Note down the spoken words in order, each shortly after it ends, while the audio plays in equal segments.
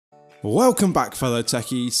Welcome back, fellow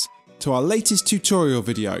techies, to our latest tutorial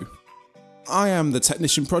video. I am the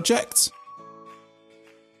Technician Project,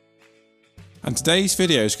 and today's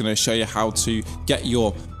video is going to show you how to get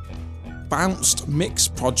your bounced mix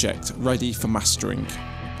project ready for mastering.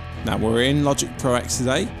 Now we're in Logic Pro X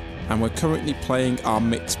today, and we're currently playing our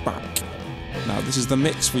mix back. Now this is the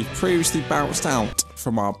mix we've previously bounced out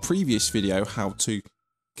from our previous video, how to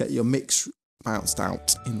get your mix bounced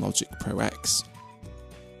out in Logic Pro X.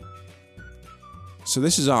 So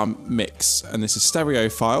this is our mix, and it's a stereo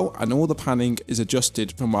file, and all the panning is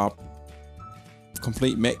adjusted from our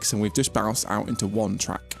complete mix, and we've just bounced out into one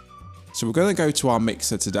track. So we're going to go to our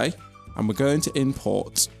mixer today, and we're going to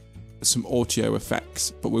import some audio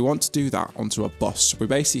effects, but we want to do that onto a bus. So we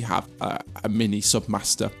basically have a mini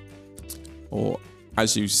submaster, or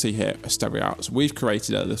as you see here, a stereo out. So we've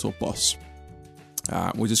created a little bus.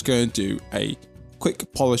 We're just going to do a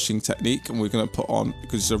quick polishing technique, and we're going to put on,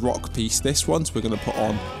 because it's a rock piece this one, so we're going to put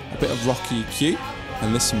on a bit of rock EQ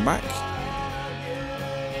and listen back.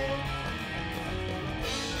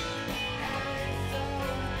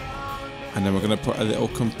 And then we're going to put a little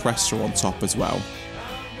compressor on top as well.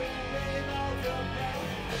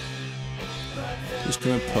 Just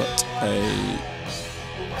going to put a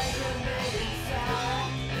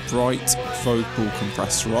bright vocal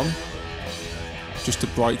compressor on, just to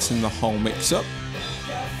brighten the whole mix up.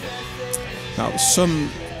 Now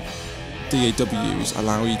some DAWs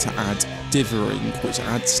allow you to add dithering, which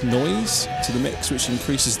adds noise to the mix, which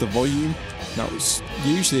increases the volume. Now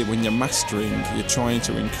usually when you're mastering, you're trying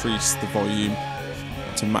to increase the volume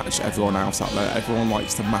to match everyone else out there. Everyone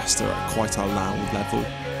likes to master at quite a loud level.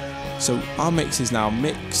 So our mix is now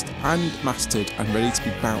mixed and mastered and ready to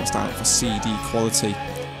be bounced out for CD quality.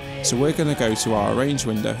 So we're going to go to our arrange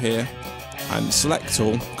window here and select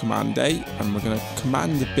all, Command A, and we're going to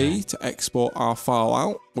Command B to export our file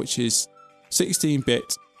out, which is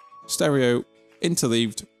 16-bit stereo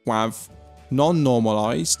interleaved WAV,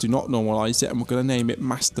 non-normalized, do not normalize it, and we're going to name it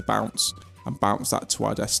Master Bounce and bounce that to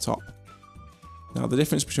our desktop. Now the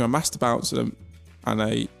difference between a master bounce and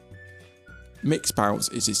a mix bounce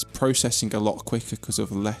is it's processing a lot quicker because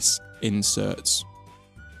of less inserts.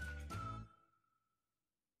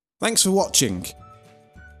 Thanks for watching.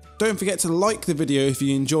 Don't forget to like the video if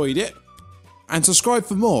you enjoyed it, and subscribe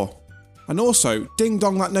for more. And also, ding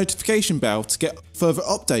dong that notification bell to get further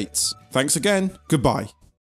updates. Thanks again, goodbye.